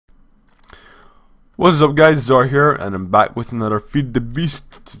What's up guys, Zor here, and I'm back with another Feed the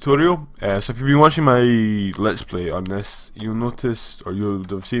Beast tutorial. So if you've been watching my Let's Play on this, you'll notice, or you'll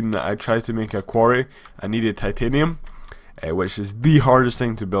have seen that I tried to make a quarry. I needed titanium, which is the hardest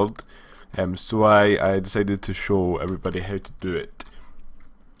thing to build. So I decided to show everybody how to do it.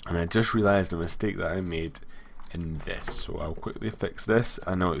 And I just realised a mistake that I made in this. So I'll quickly fix this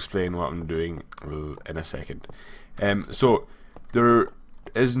and I'll explain what I'm doing in a second. So there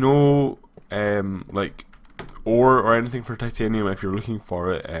is no like ore or anything for titanium. If you're looking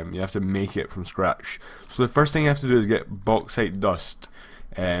for it, you have to make it from scratch. So the first thing you have to do is get bauxite dust,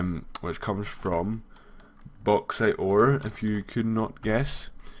 which comes from bauxite ore, if you could not guess,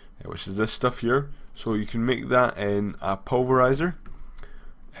 which is this stuff here. So you can make that in a pulverizer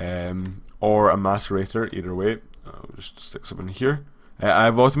or a macerator, either way. I'll just stick some in here.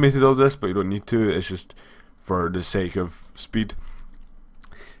 I've automated all this, but you don't need to, it's just for the sake of speed.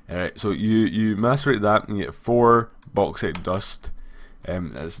 Alright, so you macerate that and you get 4 bauxite dust.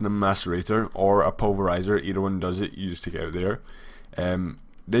 That's in a macerator or a pulverizer, either one does it, you just take it out there. Then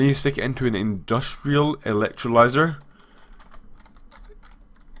you stick it into an industrial electrolyzer.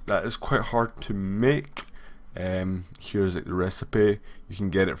 That is quite hard to make. Here's like the recipe. You can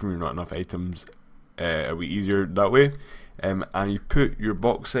get it from your Not Enough items. It'll be easier that way. And you put your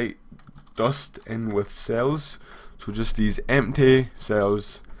bauxite dust in with cells. So just these empty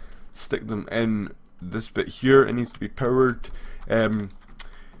cells. Stick them in this bit here. It needs to be powered.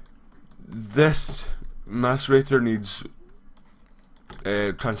 This macerator needs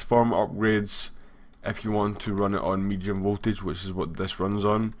transformer upgrades if you want to run it on medium voltage, which is what this runs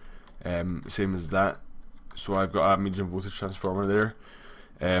on. Same as that. So I've got a medium voltage transformer there.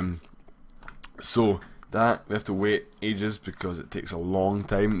 So that we have to wait ages because it takes a long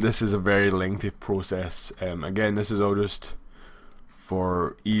time. This is a very lengthy process. Again, this is all just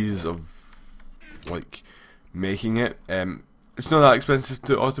for ease of like making it. It's not that expensive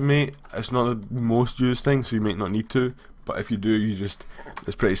to automate. It's not the most used thing, so you might not need to, but if you do,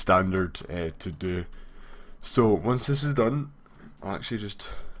 it's pretty standard to do. So once this is done, I'll actually just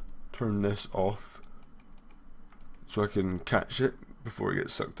turn this off so I can catch it before it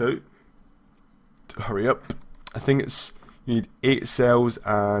gets sucked out. To hurry up. I think it's, you need 8 cells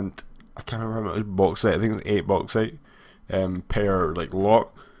and I can't remember how much bauxite. I think it's 8 bauxite per like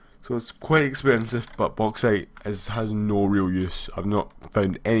lot, so it's quite expensive, but bauxite has no real use. I've not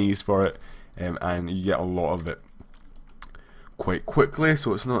found any use for it, and you get a lot of it quite quickly,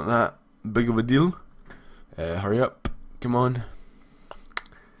 so it's not that big of a deal. Hurry up, come on.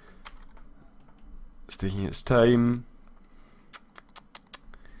 It's taking its time.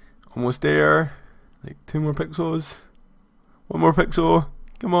 Almost there. Like 2 more pixels. 1 more pixel.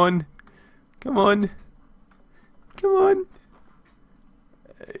 Come on. Come on. Come on.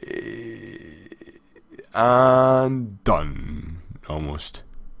 And done. Almost.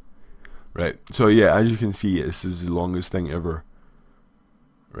 Right. So yeah, as you can see, this is the longest thing ever.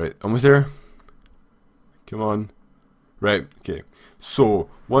 Right. Almost there. Come on. Right. Okay. So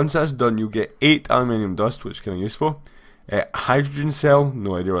once that's done, you get 8 aluminium dust, which is kind of useful. Hydrogen cell,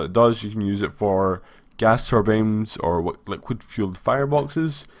 no idea what it does. You can use it for gas turbines or liquid fueled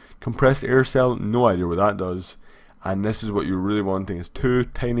fireboxes. Compressed air cell, no idea what that does. And this is what you're really wanting, is 2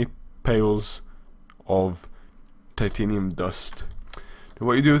 tiny piles of titanium dust. Now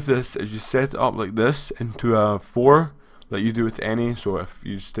what you do with this is you set it up like this into a 4, like you do with any. So if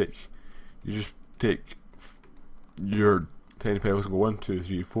you just take your tiny piles and go 1, 2,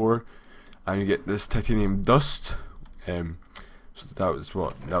 3, 4, and you get this titanium dust. So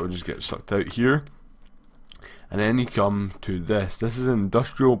that would just get sucked out here. And then you come to this. This is an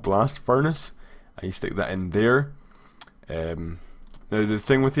industrial blast furnace, and you stick that in there. Now the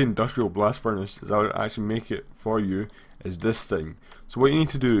thing with the industrial blast furnace is I would actually make it for you is this thing. So what you need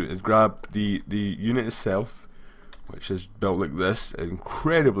to do is grab the unit itself, which is built like this.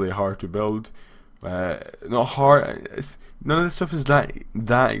 Incredibly hard to build. Not hard. None of this stuff is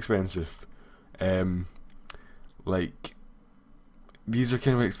that expensive. Like these are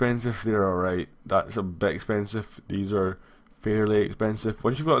kind of expensive. They're alright. That's a bit expensive. These are fairly expensive.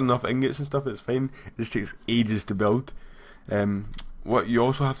 Once you've got enough ingots and stuff, it's fine. It just takes ages to build. What you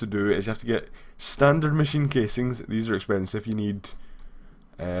also have to do is you have to get standard machine casings. These are expensive. You need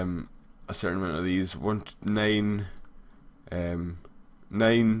a certain amount of these. 9,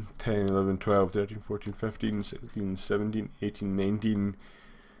 10, 11, 12, 13, 14, 15, 16, 17, 18, 19,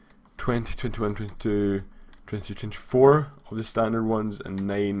 20, 21, 22, 23, 24 of the standard ones, and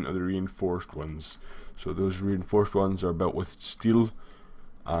 9 of the reinforced ones. So those reinforced ones are built with steel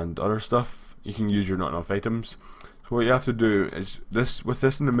and other stuff. You can use your Not Enough items. So what you have to do is with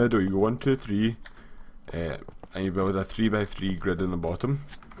this in the middle, you go 1, 2, 3, and you build a 3x3 grid in the bottom.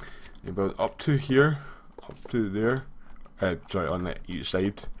 You build up to here, up to there, sorry, on each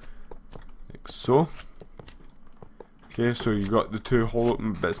side, like so. Okay, so you got the two hollow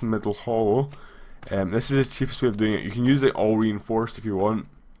bits in the middle hollow. This is the cheapest way of doing it. You can use it all reinforced if you want,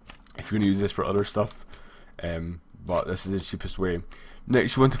 if you're going to use this for other stuff, but this is the cheapest way.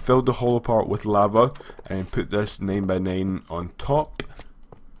 Next, you want to fill the hollow part with lava and put this 9x9 on top,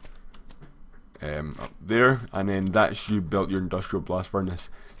 up there, and then that's you built your industrial blast furnace.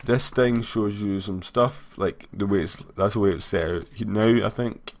 This thing shows you some stuff, like the way that's the way it's set out now, I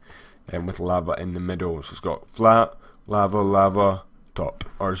think, with lava in the middle. So it's got flat, lava, top,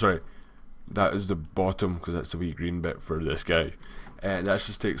 or sorry, that is the bottom because that's the wee green bit for this guy. That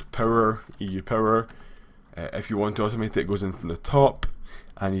just takes power, EU power. If you want to automate it, it goes in from the top,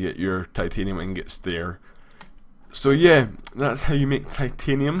 and you get your titanium ingots there. So yeah, that's how you make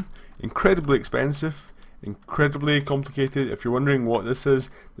titanium. Incredibly expensive, incredibly complicated. If you're wondering what this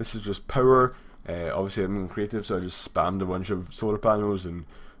is just power. Obviously I'm creative, so I just spammed a bunch of solar panels and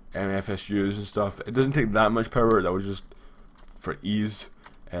MFSUs and stuff. It doesn't take that much power, that was just for ease.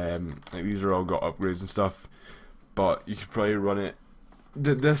 Like these are all got upgrades and stuff, but you could probably run it.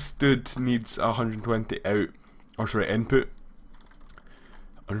 This dude needs 120 out, or sorry, input.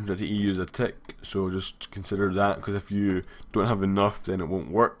 120 EU is a tick, so just consider that, because if you don't have enough then it won't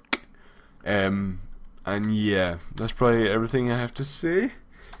work. And yeah, that's probably everything I have to say.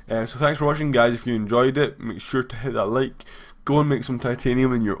 So thanks for watching, guys. If you enjoyed it, make sure to hit that like. Go and make some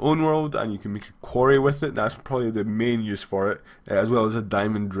titanium in your own world, and you can make a quarry with it. That's probably the main use for it, as well as a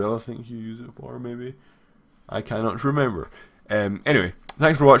diamond drill, I think you use it for, maybe. I cannot remember. Anyway,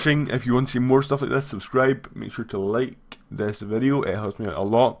 thanks for watching. If you want to see more stuff like this, subscribe. Make sure to like this video, it helps me out a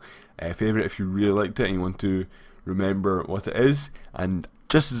lot. Favourite if you really liked it and you want to remember what it is. And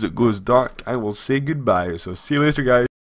just as it goes dark, I will say goodbye. So see you later, guys.